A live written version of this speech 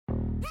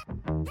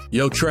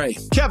Yo, Trey.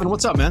 Kevin,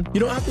 what's up, man? You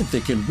know, I've been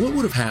thinking, what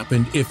would have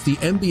happened if the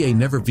NBA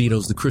never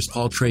vetoes the Chris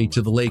Paul trade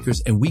to the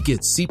Lakers and we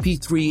get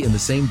CP3 in the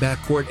same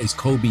backcourt as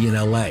Kobe in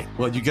LA?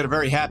 Well, you get a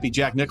very happy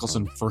Jack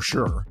Nicholson for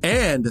sure.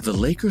 And the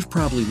Lakers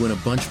probably win a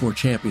bunch more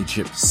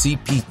championships.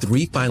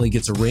 CP3 finally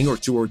gets a ring or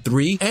 2 or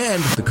 3,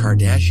 and the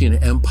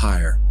Kardashian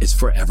empire is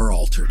forever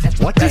altered.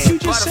 What did you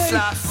just say?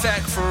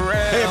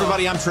 Hey,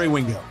 everybody, I'm Trey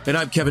Wingo. And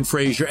I'm Kevin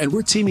Frazier, and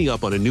we're teaming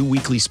up on a new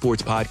weekly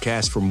sports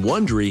podcast from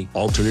Wondery,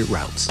 Alternate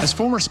Routes. As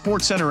former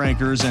Sports Center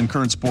anchors and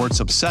current sports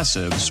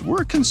obsessives,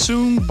 we're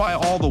consumed by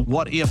all the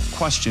what-if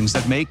questions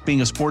that make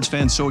being a sports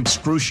fan so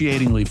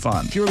excruciatingly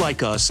fun. If you're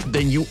like us,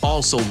 then you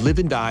also live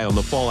and die on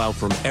the fallout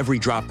from every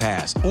drop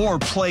pass. Or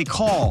play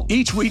call.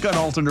 Each week on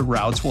Alternate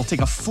Routes, we'll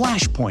take a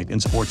flashpoint in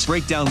sports,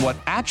 break down what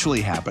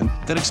actually happened,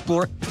 then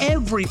explore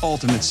every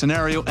alternate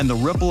scenario and the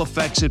ripple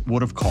effects it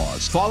would have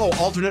caused. Follow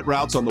Alternate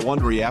Routes on the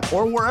Wondery app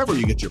or wherever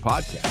you get your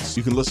podcasts.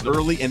 You can listen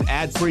early and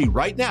ad-free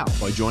right now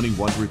by joining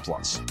Wondery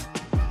Plus.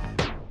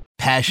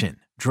 Passion,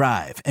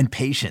 drive, and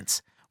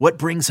patience. What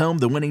brings home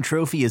the winning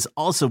trophy is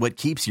also what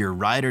keeps your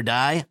ride or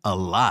die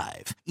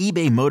alive.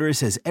 eBay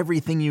Motors has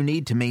everything you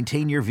need to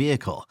maintain your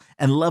vehicle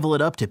and level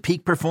it up to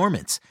peak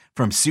performance,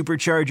 from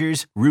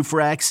superchargers, roof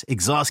racks,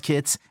 exhaust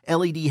kits,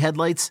 LED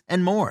headlights,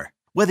 and more.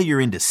 Whether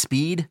you're into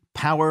speed,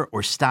 power,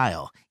 or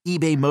style,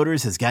 eBay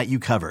Motors has got you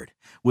covered.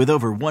 With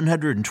over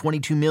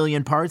 122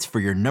 million parts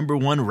for your number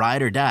one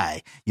ride or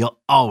die,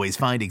 you'll always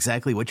find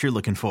exactly what you're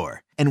looking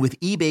for. And with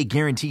eBay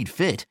Guaranteed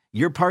Fit,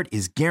 your part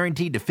is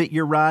guaranteed to fit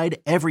your ride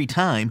every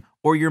time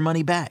or your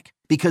money back.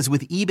 Because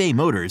with eBay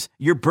Motors,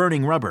 you're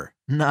burning rubber,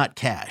 not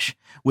cash.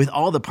 With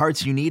all the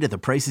parts you need at the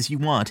prices you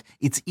want,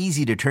 it's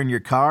easy to turn your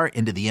car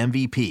into the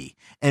MVP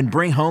and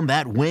bring home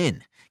that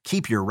win.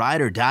 Keep your ride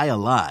or die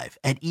alive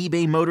at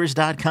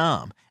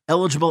ebaymotors.com.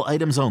 Eligible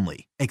items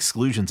only.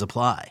 Exclusions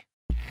apply.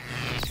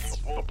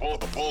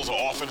 The Bulls are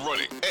off and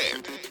running,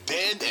 and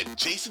Dan and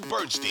Jason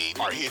Bernstein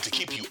are here to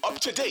keep you up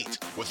to date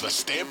with the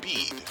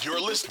Stampede.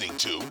 You're listening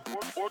to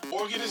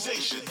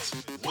Organizations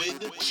Win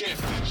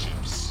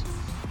Championships.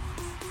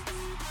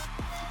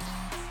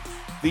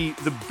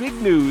 The big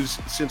news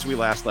since we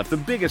last left, the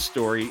biggest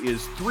story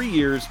is 3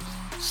 years,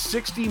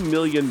 $60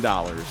 million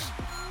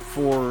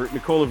for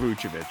Nikola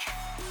Vucevic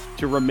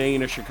to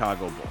remain a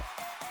Chicago Bull.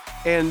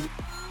 And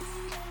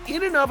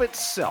in and of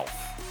itself,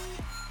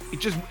 it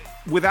just,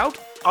 without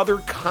other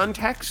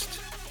context,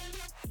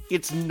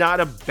 it's not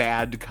a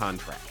bad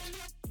contract.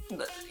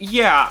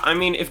 Yeah, I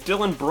mean, if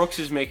Dylan Brooks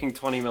is making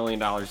 $20 million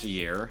a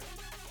year,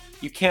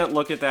 you can't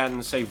look at that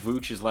and say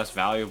Vuce is less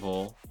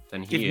valuable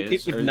than he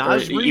is.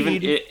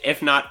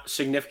 If not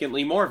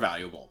significantly more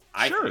valuable.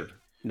 I think.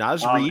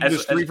 Naz Reid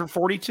was 3 for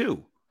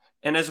 42.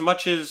 And as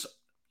much as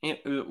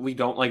we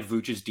don't like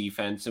Vuce's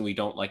defense and we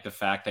don't like the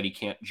fact that he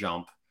can't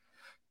jump,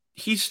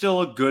 he's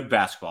still a good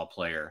basketball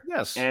player.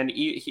 Yes. And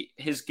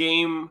his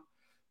game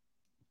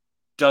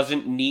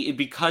doesn't need,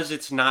 because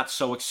it's not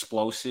so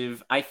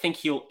explosive, I think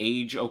he'll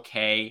age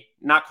okay.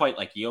 Not quite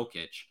like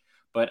Jokic,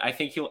 but I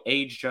think he'll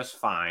age just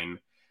fine.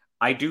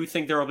 I do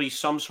think there will be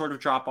some sort of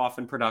drop off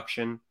in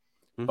production,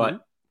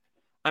 but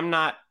I'm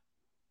not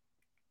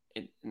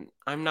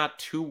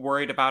too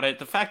worried about it.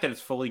 The fact that it's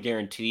fully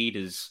guaranteed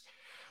is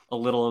a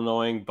little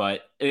annoying,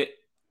 but it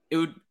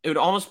would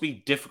almost be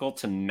difficult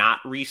to not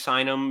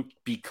re-sign him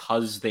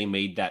because they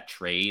made that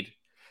trade.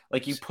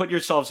 Like, you put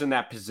yourselves in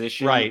that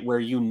position where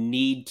you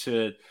need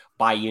to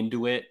buy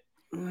into it.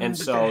 And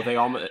so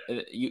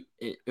it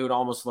would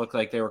almost look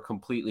like they were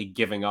completely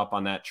giving up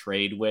on that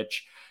trade,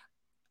 which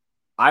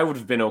I would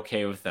have been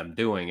okay with them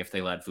doing if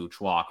they let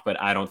Vuce walk.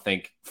 But I don't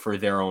think for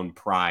their own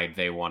pride,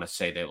 they want to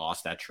say they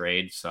lost that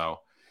trade. So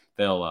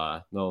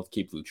they'll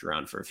keep Vuce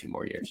around for a few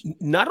more years.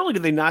 Not only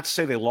did they not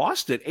say they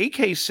lost it,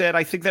 AK said,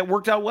 I think that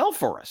worked out well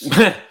for us.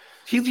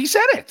 he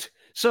said it.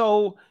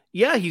 So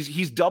yeah,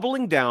 he's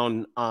doubling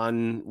down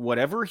on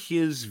whatever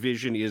his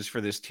vision is for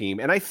this team.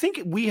 And I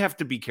think we have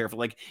to be careful.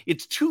 Like,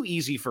 it's too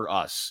easy for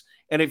us.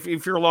 And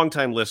if you're a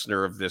longtime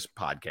listener of this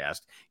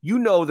podcast, you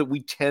know that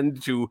we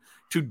tend to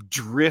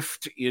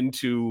drift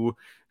into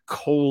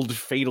cold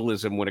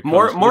fatalism when it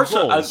comes more to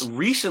goals. So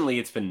recently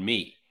it's been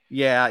me.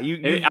 Yeah,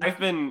 I've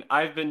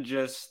been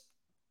just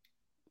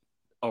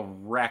a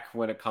wreck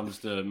when it comes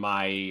to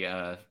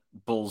my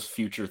Bulls'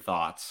 future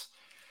thoughts.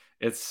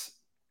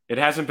 It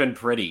hasn't been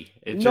pretty.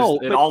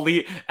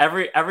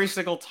 Every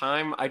single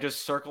time I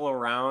just circle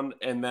around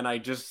and then I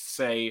just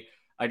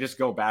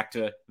go back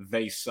to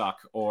they suck,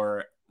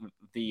 or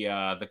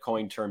the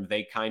coin term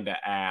they kinda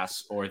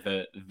ass, or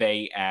the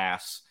they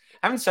ass.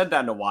 I haven't said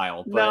that in a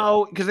while. But...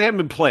 No, because they haven't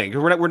been playing.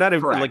 We're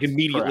not like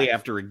immediately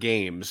after a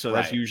game, so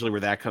that's usually where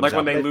that comes. Like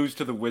when they lose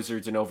to the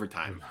Wizards in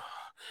overtime.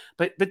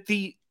 But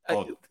the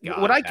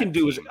what I can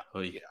do is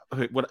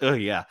what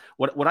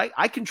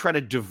I can try to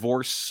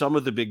divorce some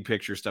of the big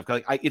picture stuff.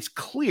 Like it's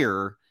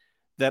clear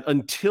that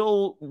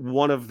until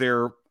one of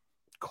their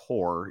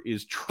core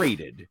is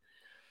traded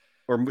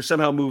or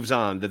somehow moves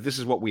on, that this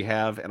is what we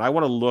have. And I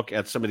want to look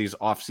at some of these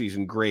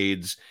offseason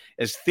grades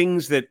as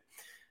things that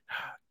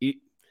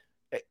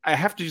I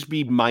have to just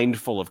be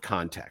mindful of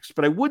context.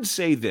 But I would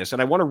say this,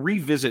 and I want to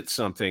revisit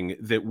something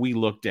that we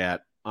looked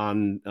at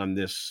on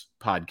this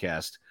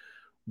podcast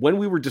when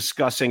we were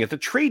discussing at the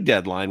trade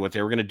deadline what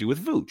they were going to do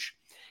with Vuce.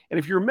 And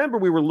if you remember,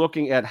 we were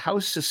looking at how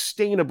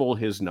sustainable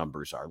his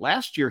numbers are.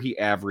 Last year, he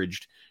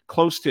averaged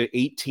close to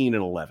 18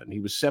 and 11. He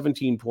was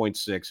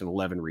 17.6 and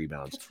 11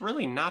 rebounds. It's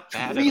really not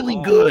bad. It's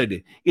really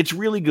good. It's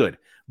really good.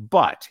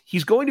 But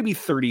he's going to be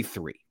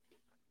 33.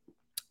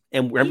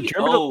 And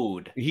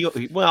owed.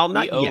 Well,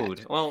 not owed.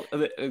 Yet. Well,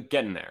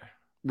 getting there.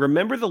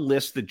 Remember the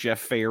list that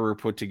Jeff Fahrer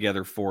put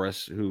together for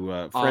us, who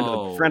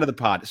friend of the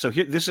pod. So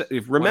here, this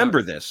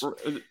remember this.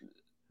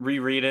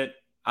 Reread it.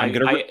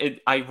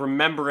 I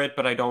remember it,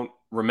 but I don't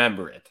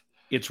remember it.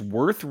 It's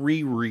worth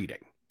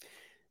rereading.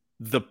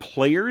 The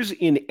players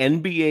in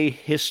NBA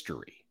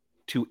history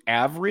to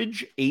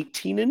average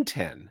 18 and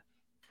 10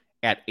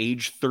 at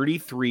age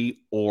 33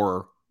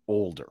 or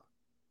older.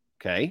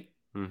 Okay?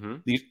 Mm-hmm.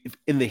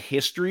 In the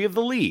history of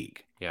the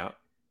league. Yeah.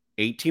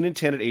 18 and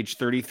 10 at age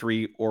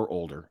 33 or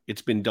older.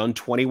 It's been done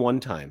 21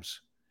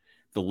 times.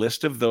 The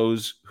list of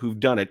those who've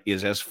done it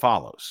is as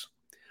follows.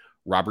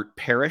 Robert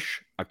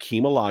Parrish,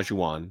 Akeem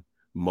Olajuwon,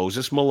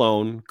 Moses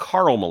Malone,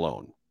 Karl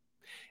Malone,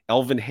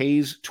 Elvin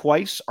Hayes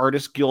twice,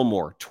 Artis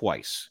Gilmore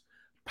twice,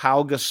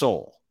 Pau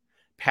Gasol,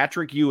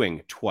 Patrick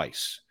Ewing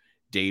twice,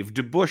 Dave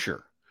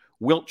DeBusschere,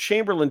 Wilt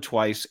Chamberlain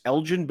twice,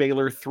 Elgin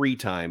Baylor 3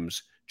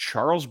 times,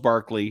 Charles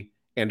Barkley,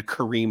 and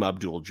Kareem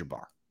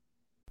Abdul-Jabbar.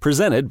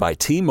 Presented by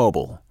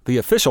T-Mobile, the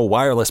official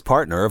wireless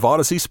partner of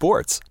Odyssey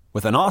Sports.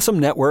 With an awesome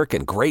network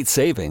and great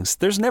savings,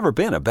 there's never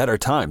been a better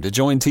time to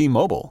join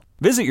T-Mobile.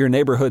 Visit your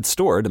neighborhood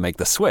store to make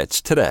the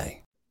switch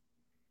today.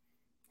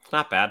 It's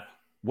not bad.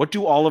 What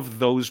do all of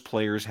those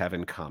players have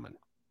in common?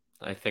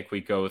 I think we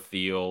go with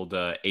the old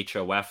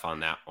HOF on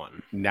that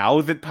one.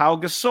 Now that Pau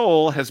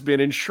Gasol has been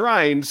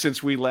enshrined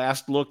since we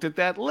last looked at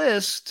that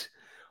list,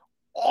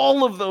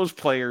 all of those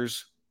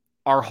players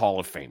are Hall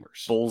of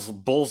Famers.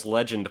 Bulls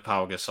legend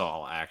Pau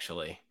Gasol,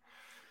 actually.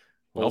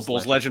 Bulls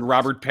legend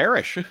Robert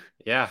Parrish.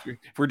 Yeah.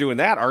 If we're doing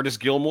that, Artis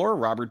Gilmore,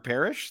 Robert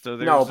Parrish. So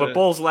no, but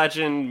Bulls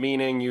legend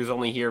meaning he was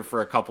only here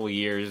for a couple of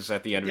years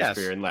at the end of his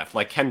career and left.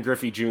 Like Ken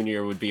Griffey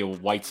Jr. would be a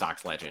White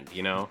Sox legend,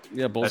 you know?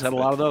 Yeah, Bulls had a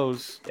lot of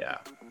those. Yeah.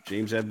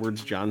 James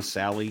Edwards, John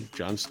Sally,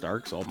 John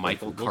Starks, all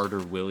Michael Carter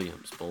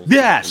Williams. Bulls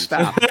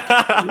stop.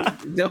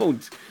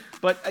 Don't.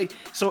 But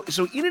so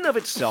in and of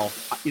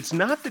itself, it's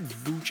not that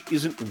Vuce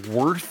isn't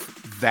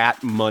worth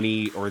that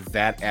money or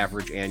that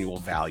average annual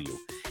value.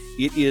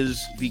 It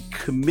is the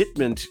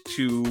commitment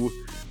to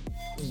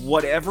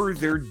whatever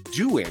they're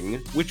doing,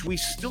 which we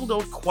still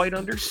don't quite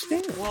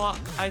understand. Well,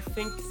 I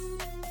think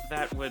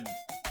that's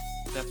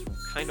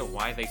kind of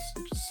why they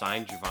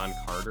signed Javon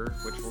Carter,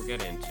 which we'll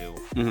get into,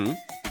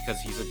 because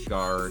he's a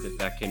guard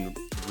that can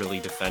really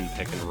defend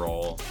pick and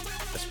roll,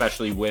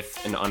 especially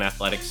with an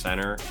unathletic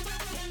center.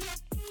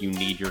 You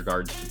need your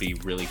guards to be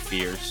really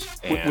fierce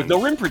and with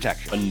no rim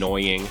protection.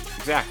 Annoying.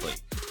 Exactly.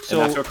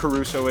 So and that's what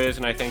Caruso is,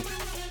 and I think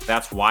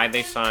that's why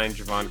they signed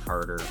Javon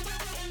Carter.